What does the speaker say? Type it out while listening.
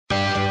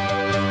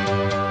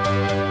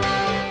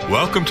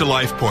Welcome to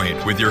Life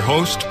Point with your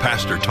host,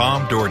 Pastor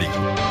Tom Dougherty.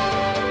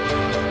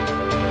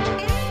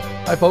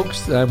 Hi,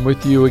 folks. I'm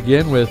with you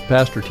again with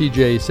Pastor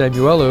TJ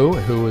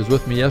Samuelu, who was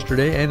with me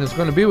yesterday and is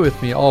going to be with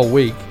me all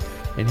week.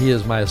 And he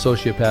is my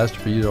associate pastor,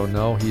 for you don't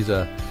know. He's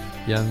a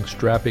young,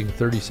 strapping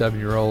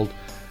 37-year-old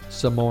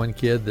Samoan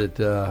kid that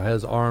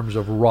has arms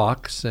of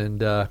rocks.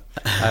 And I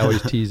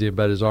always tease him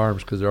about his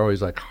arms because they're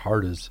always like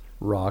hard as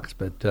rocks.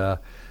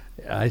 But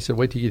I said,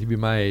 wait till you get to be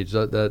my age.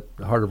 That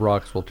heart of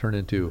rocks will turn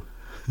into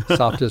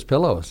soft as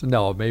pillows.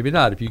 No, maybe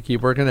not if you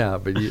keep working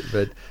out. But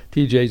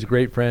TJ's a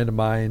great friend of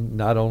mine.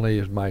 Not only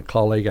is my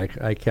colleague,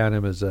 I count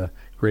him as a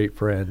great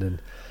friend.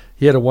 And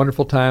he had a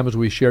wonderful time as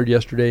we shared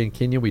yesterday in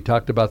Kenya. We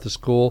talked about the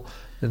school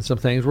and some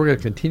things. We're going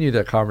to continue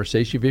that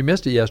conversation. If you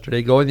missed it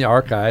yesterday, go in the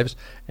archives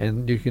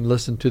and you can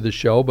listen to the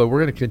show. But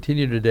we're going to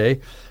continue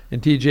today.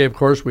 And TJ, of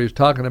course, we were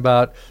talking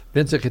about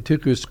Vincent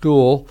Katuku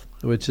School,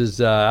 which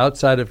is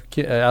outside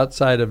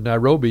of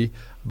Nairobi,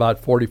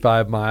 about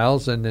 45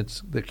 miles, and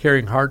it's the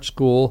Caring Heart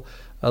School.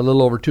 A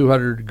little over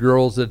 200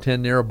 girls that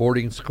attend there, a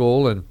boarding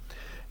school, and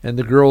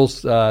the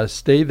girls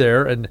stay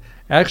there. And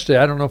actually,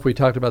 I don't know if we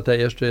talked about that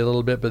yesterday a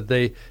little bit, but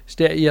they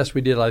stay. Yes,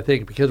 we did, I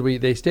think, because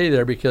they stay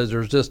there because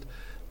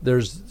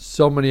there's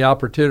so many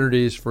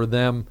opportunities for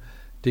them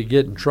to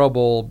get in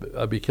trouble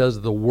because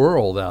of the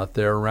world out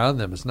there around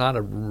them. It's not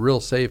a real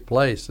safe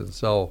place, and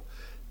so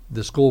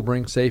the school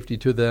brings safety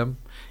to them.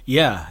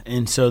 Yeah,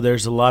 and so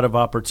there's a lot of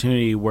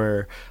opportunity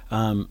where,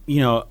 a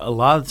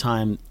lot of the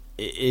time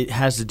it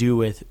has to do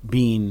with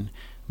being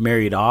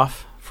married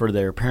off for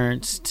their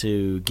parents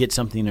to get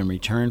something in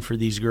return for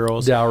these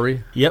girls.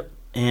 Dowry. Yep,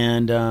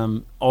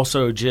 and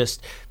also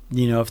just,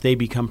 if they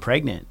become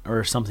pregnant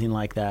or something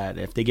like that,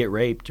 if they get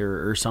raped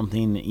or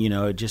something,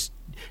 it just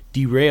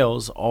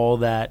derails all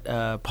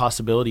that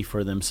possibility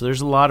for them. So there's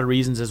a lot of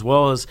reasons, as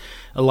well as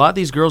a lot of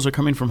these girls are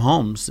coming from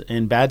homes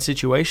in bad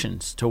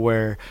situations to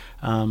where,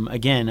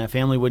 again, a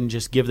family wouldn't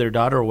just give their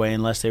daughter away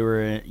unless they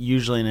were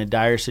usually in a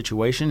dire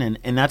situation,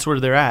 and that's where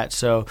they're at.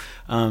 So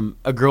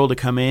a girl to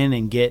come in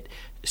and get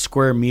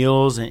square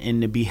meals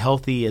and to be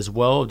healthy as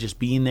well, just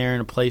being there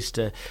in a place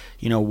to,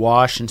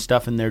 wash and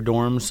stuff in their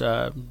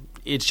dorms,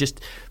 it's just,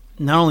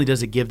 not only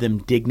does it give them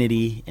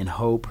dignity and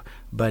hope,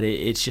 but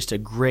it's just a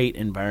great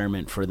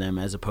environment for them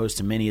as opposed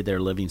to many of their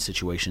living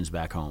situations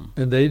back home.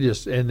 And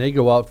they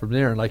go out from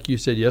there. And like you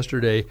said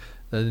yesterday,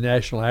 the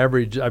national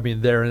average,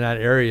 there in that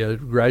area,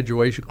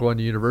 graduation going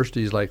to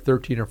university is like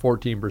 13 or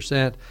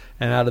 14%.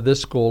 And out of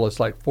this school, it's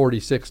like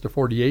 46 to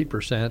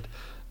 48%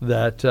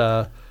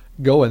 that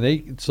go. And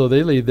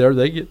they leave there,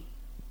 they get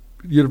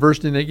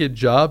university and they get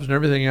jobs and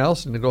everything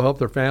else and to go help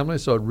their family.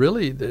 So it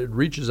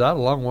reaches out a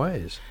long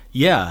ways.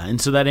 Yeah. And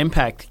so that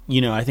impact,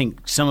 I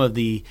think some of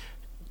the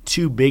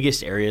two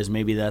biggest areas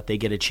maybe that they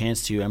get a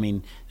chance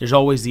to, there's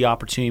always the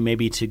opportunity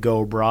maybe to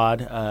go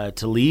abroad,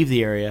 to leave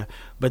the area,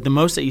 but the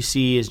most that you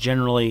see is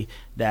generally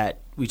that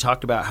we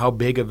talked about how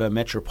big of a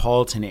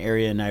metropolitan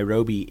area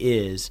Nairobi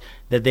is,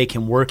 that they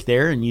can work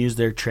there and use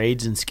their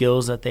trades and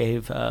skills that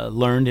they've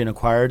learned and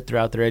acquired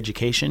throughout their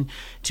education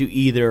to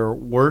either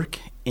work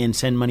and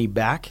send money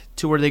back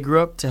to where they grew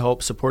up to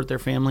help support their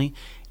family,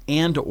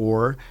 and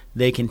or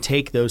they can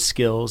take those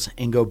skills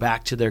and go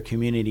back to their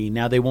community.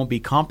 Now, they won't be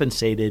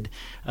compensated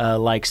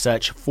like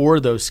such for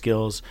those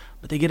skills,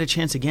 but they get a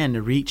chance again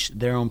to reach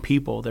their own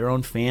people, their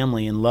own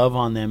family, and love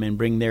on them and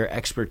bring their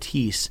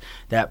expertise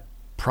that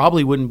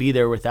probably wouldn't be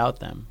there without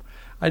them.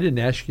 I didn't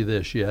ask you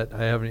this yet.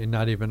 I haven't,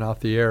 not even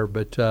off the air,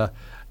 but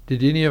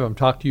did any of them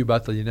talk to you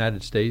about the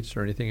United States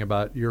or anything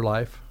about your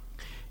life?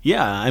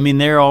 Yeah,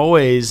 they're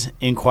always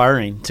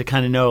inquiring to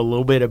kind of know a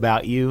little bit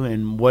about you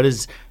and what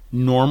is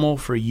normal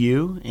for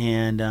you,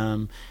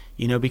 and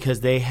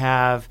because they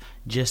have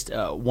just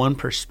one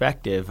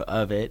perspective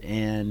of it.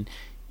 And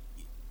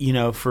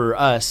for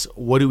us,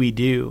 what do we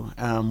do?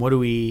 What do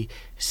we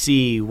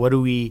see? What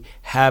do we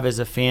have as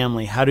a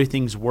family? How do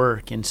things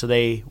work? And so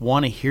they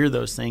want to hear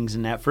those things,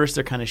 and at first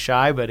they're kind of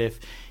shy, but if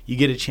you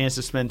get a chance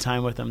to spend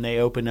time with them, they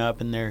open up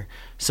and they're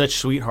such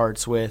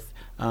sweethearts with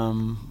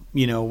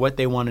what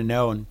they want to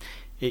know. And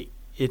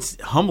it's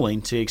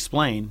humbling to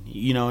explain,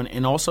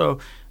 and also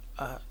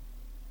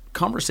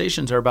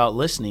conversations are about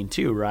listening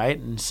too, right?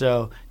 And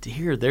so to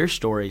hear their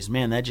stories,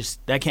 man,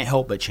 that can't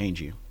help but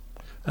change you.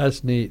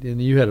 That's neat.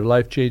 And you had a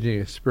life-changing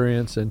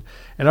experience. And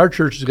our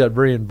church has got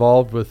very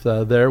involved with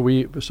there.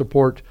 We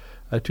support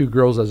two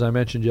girls, as I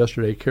mentioned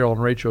yesterday, Carol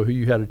and Rachel, who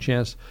you had a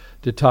chance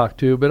to talk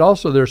to. But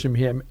also there's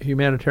some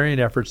humanitarian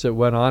efforts that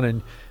went on.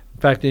 And in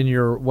fact, in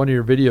one of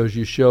your videos,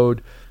 you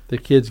showed the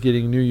kids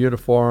getting new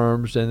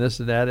uniforms and this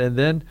and that.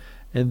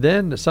 And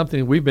then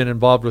something we've been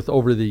involved with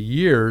over the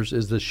years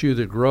is the Shoe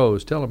That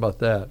Grows. Tell them about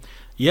that.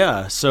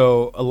 Yeah,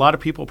 so a lot of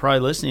people probably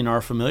listening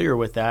are familiar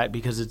with that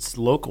because it's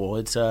local.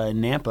 It's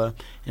in Nampa,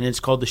 and it's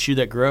called the Shoe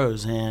That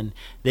Grows. And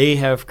they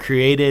have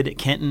created,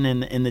 Kenton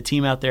and the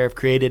team out there have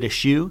created a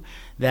shoe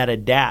that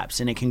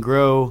adapts, and it can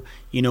grow,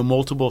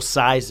 multiple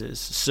sizes.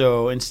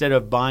 So instead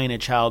of buying a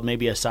child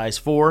maybe a size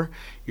 4,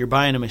 you're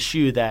buying them a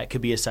shoe that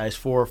could be a size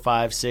 4,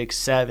 5, 6,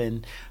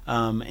 7,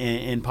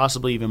 and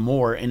possibly even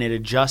more, and it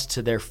adjusts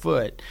to their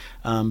foot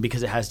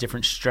because it has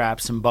different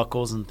straps and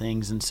buckles and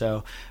things. And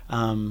so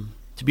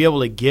to be able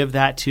to give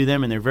that to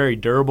them, and they're very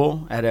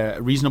durable at a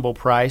reasonable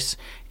price,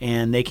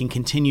 and they can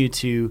continue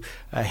to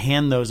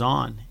hand those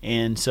on,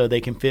 and so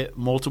they can fit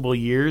multiple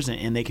years,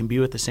 and they can be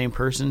with the same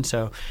person.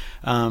 So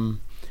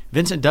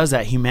Vincent does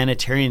that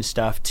humanitarian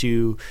stuff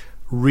to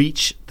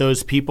reach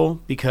those people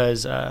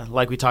because,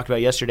 like we talked about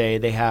yesterday,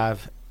 they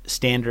have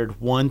standard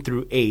 1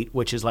 through 8,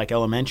 which is like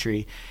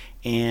elementary,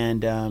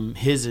 and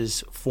his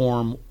is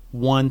form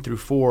 1 through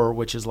 4,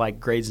 which is like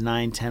grades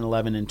 9, 10,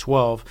 11, and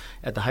 12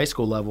 at the high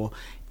school level.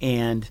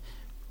 And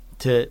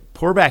to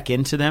pour back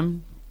into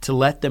them, to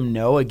let them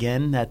know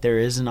again that there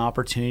is an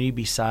opportunity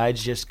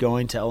besides just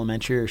going to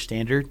elementary or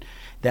standard,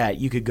 that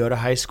you could go to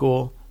high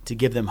school, to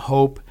give them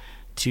hope,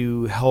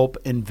 to help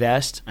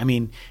invest. I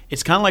mean,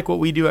 it's kind of like what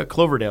we do at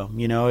Cloverdale.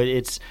 You know,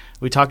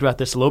 we talked about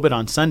this a little bit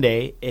on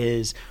Sunday,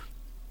 is,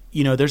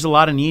 you know, there's a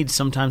lot of needs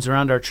sometimes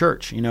around our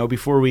church. You know,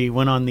 before we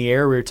went on the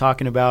air, we were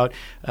talking about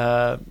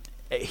a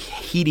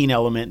heating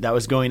element that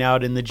was going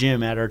out in the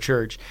gym at our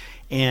church.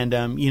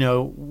 And, you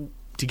know,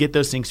 to get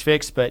those things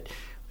fixed,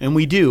 and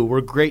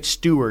we're great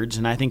stewards,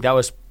 and I think that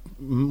was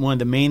one of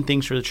the main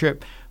things for the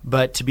trip,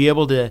 but to be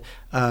able to,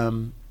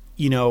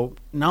 you know,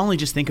 not only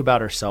just think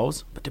about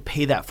ourselves, but to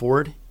pay that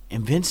forward.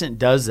 And Vincent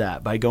does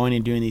that by going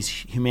and doing these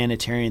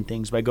humanitarian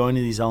things, by going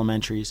to these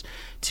elementaries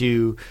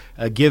to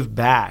give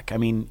back. I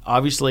mean,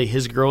 obviously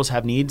his girls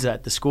have needs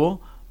at the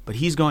school, but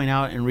he's going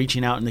out and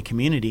reaching out in the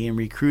community and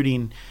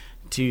recruiting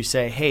to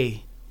say,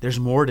 hey, there's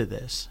more to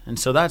this. And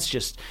so that's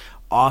just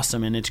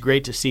awesome, and it's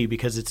great to see,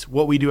 because it's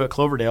what we do at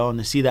Cloverdale, and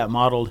to see that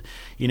modeled,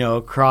 you know,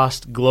 across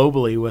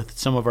globally with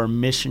some of our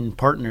mission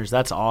partners,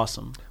 that's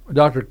awesome.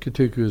 Dr.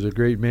 Katuku is a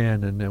great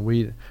man, and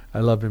I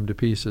love him to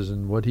pieces,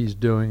 and what he's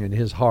doing, and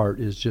his heart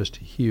is just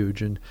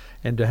huge, and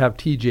to have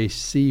TJ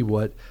see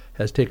what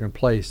has taken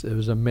place, it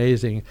was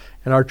amazing.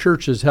 And our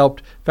church has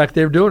helped. In fact,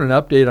 they're doing an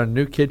update on a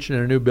new kitchen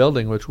and a new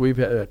building, which we've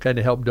kind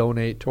of helped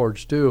donate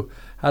towards too.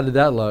 How did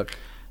that look?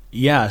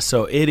 Yeah,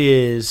 so it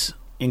is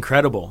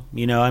incredible.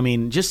 You know, I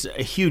mean, just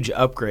a huge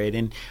upgrade.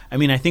 And I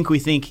mean, I think we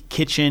think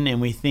kitchen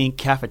and we think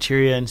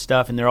cafeteria and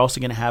stuff, and they're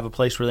also going to have a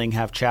place where they can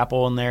have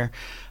chapel in there.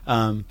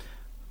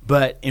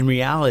 But in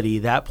reality,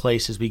 that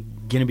place is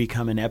going to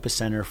become an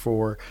epicenter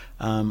for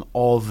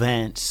all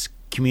events,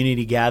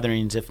 community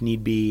gatherings if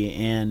need be.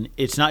 And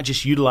it's not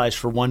just utilized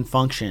for one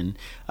function.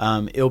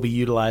 It'll be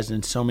utilized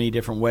in so many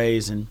different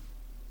ways. And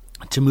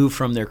to move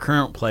from their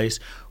current place,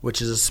 which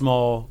is a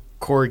small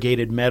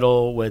corrugated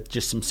metal with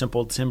just some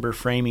simple timber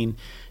framing,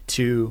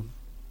 to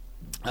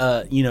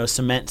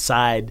cement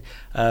side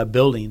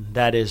building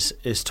that is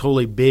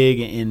totally big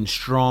and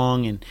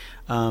strong, and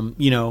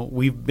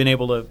we've been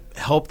able to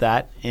help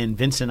that. And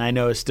Vincent, I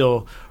know, is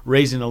still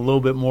raising a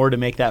little bit more to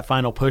make that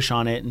final push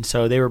on it, and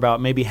so they were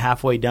about maybe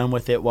halfway done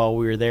with it while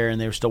we were there,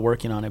 and they were still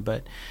working on it.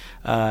 But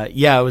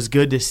it was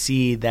good to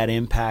see that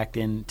impact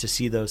and to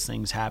see those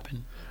things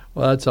happen.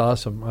 Well, that's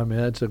awesome. I mean,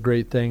 that's a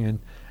great thing.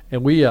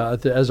 And we,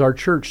 as our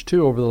church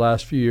too, over the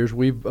last few years,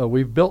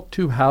 we've built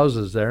 2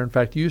 houses there. In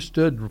fact, you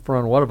stood in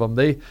front of one of them.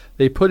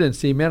 They put in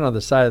cement on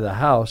the side of the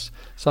house,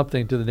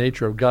 something to the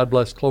nature of "God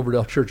bless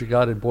Cloverdale Church of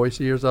God" in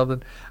Boise or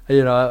something.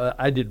 You know,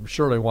 I didn't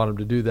surely want them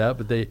to do that,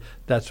 but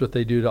that's what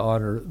they do to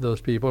honor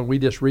those people. And we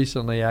just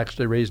recently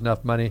actually raised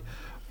enough money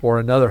for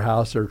another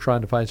house they're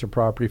trying to find some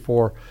property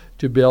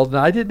to build. And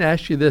I didn't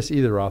ask you this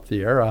either off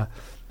the air.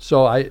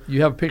 So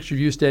you have a picture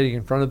of you standing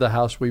in front of the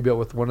house we built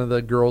with one of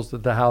the girls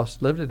that the house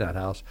lived in that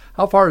house.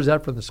 How far is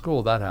that from the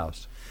school, that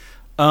house?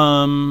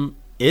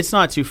 It's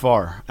not too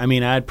far. I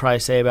mean, I'd probably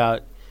say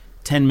about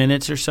 10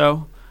 minutes or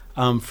so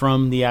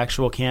from the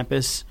actual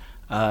campus,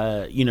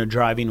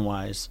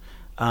 driving-wise.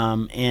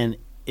 And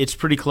it's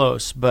pretty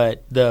close.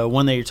 But the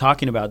one that you're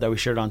talking about that we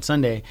shared on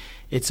Sunday,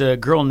 it's a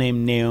girl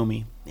named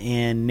Naomi.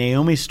 And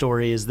Naomi's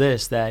story is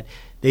this, that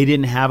they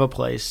didn't have a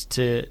place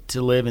to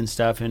live and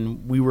stuff,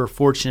 and we were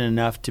fortunate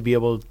enough to be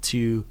able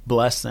to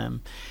bless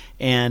them.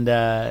 And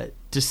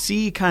to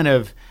see kind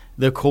of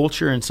the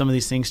culture and some of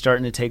these things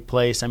starting to take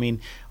place. I mean,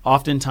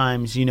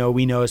 oftentimes,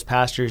 we know as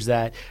pastors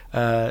that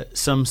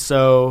some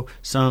sow,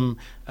 some,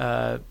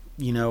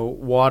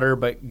 water,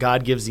 but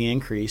God gives the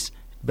increase.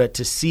 But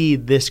to see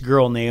this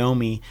girl,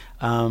 Naomi,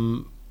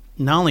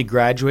 not only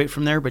graduate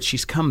from there, but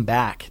she's come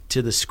back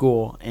to the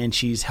school and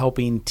she's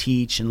helping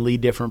teach and lead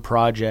different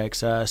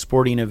projects,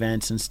 sporting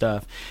events and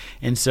stuff.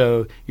 And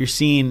so you're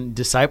seeing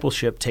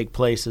discipleship take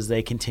place as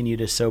they continue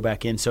to sow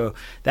back in. So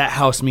that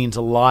house means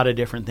a lot of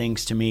different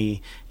things to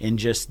me in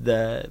just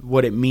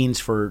what it means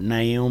for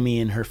Naomi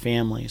and her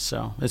family.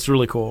 So it's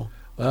really cool.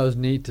 Well, that was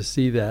neat to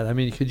see that. I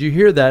mean, could you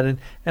hear that? And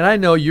I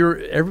know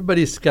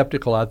everybody's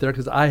skeptical out there,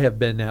 because I have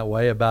been that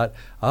way about,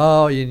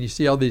 and you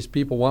see all these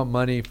people want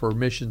money for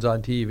missions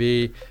on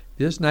TV.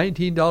 This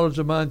 $19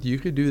 a month, you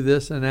could do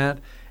this and that.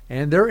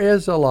 And there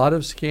is a lot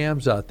of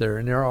scams out there,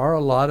 and there are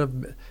a lot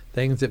of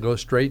things that go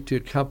straight to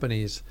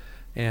companies.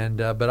 And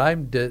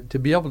but to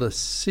be able to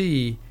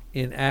see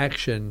in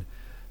action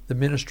the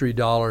ministry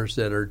dollars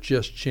that are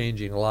just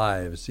changing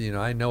lives.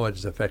 I know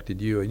it's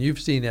affected you, and you've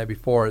seen that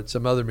before at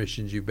some other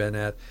missions you've been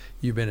at.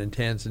 You've been in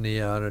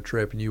Tanzania on a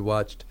trip, and you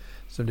watched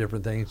some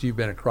different things. You've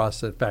been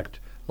across, in fact,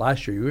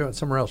 last year you went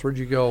somewhere else. Where'd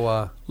you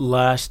go?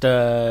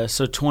 So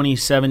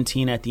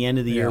 2017, at the end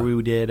of the year,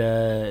 we did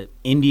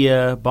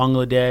India,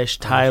 Bangladesh,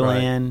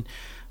 Thailand,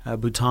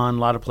 Bhutan, a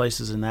lot of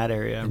places in that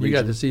area. And you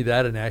got to see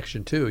that in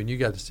action too, and you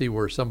got to see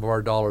where some of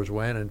our dollars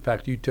went. In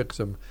fact, you took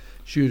some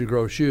Shoe to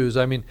Grow shoes.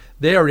 I mean,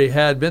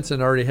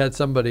 Vincent already had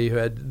somebody who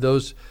had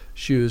those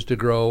shoes to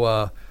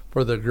grow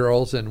for the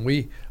girls, and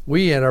we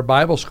at our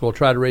Bible school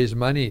try to raise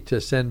money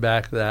to send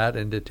back that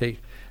and to take.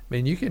 I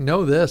mean, you can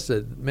know this,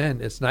 that, man,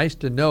 it's nice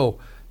to know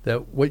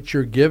that what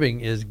you're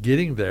giving is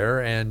getting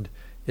there and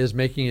is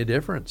making a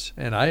difference.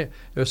 And it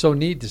was so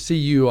neat to see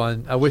you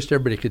on. I wish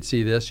everybody could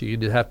see this.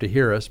 You'd have to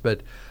hear us,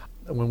 but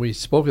when we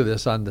spoke of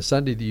this on the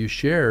Sunday that you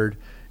shared,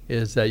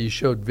 is that you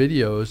showed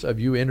videos of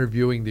you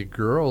interviewing the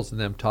girls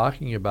and them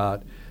talking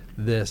about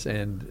this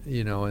and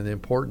and the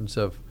importance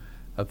of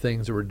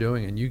things that we're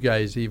doing, and you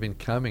guys even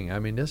coming. I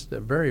mean, this is a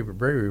very,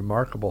 very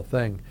remarkable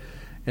thing.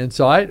 And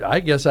so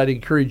I guess I'd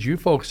encourage you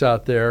folks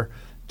out there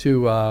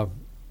to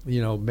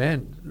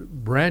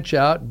branch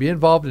out, be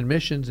involved in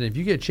missions, and if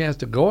you get a chance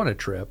to go on a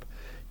trip,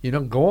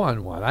 go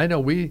on one. I know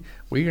we're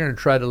going to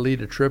try to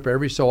lead a trip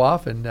every so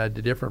often to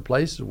different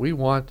places. We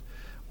want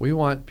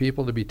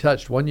people to be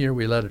touched. One year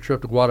we led a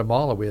trip to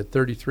Guatemala. We had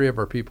 33 of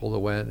our people that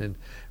went and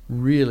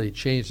really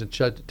changed and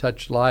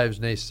touched lives,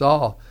 and they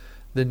saw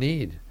the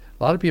need.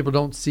 A lot of people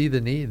don't see the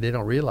need; they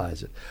don't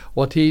realize it.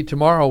 Well,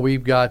 tomorrow we're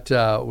going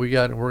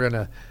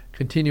to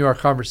continue our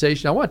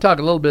conversation. I want to talk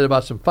a little bit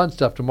about some fun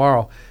stuff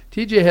tomorrow.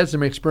 TJ had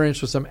some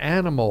experience with some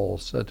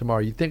animals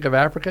tomorrow. You think of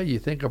Africa, you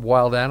think of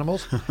wild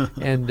animals,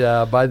 and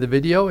by the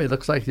video, it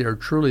looks like they're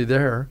truly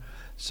there.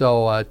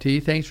 So, T,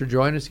 thanks for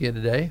joining us again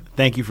today.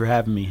 Thank you for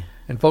having me.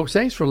 And folks,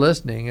 thanks for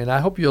listening, and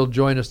I hope you'll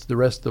join us the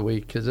rest of the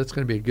week because it's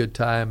going to be a good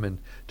time, and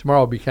tomorrow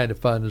will be kind of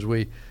fun as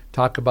we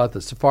talk about the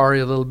safari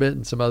a little bit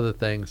and some other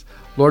things.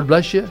 Lord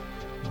bless you.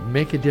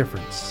 Make a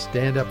difference.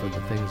 Stand up for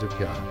the things of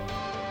God.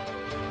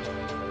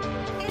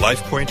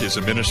 LifePoint is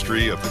a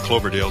ministry of the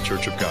Cloverdale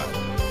Church of God.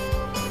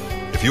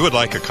 If you would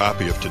like a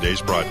copy of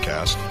today's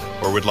broadcast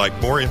or would like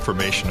more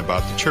information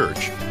about the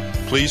church,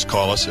 please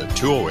call us at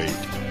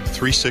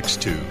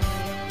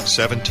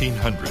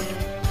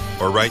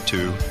 208-362-1700 or write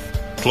to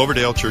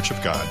Cloverdale Church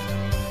of God,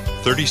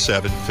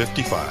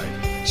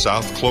 3755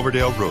 South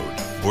Cloverdale Road,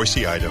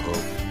 Boise, Idaho,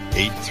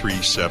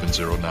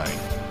 83709.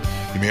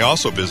 You may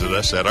also visit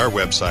us at our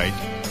website,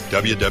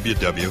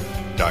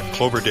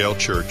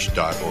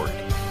 www.cloverdalechurch.org.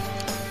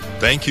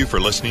 Thank you for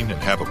listening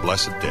and have a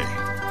blessed day.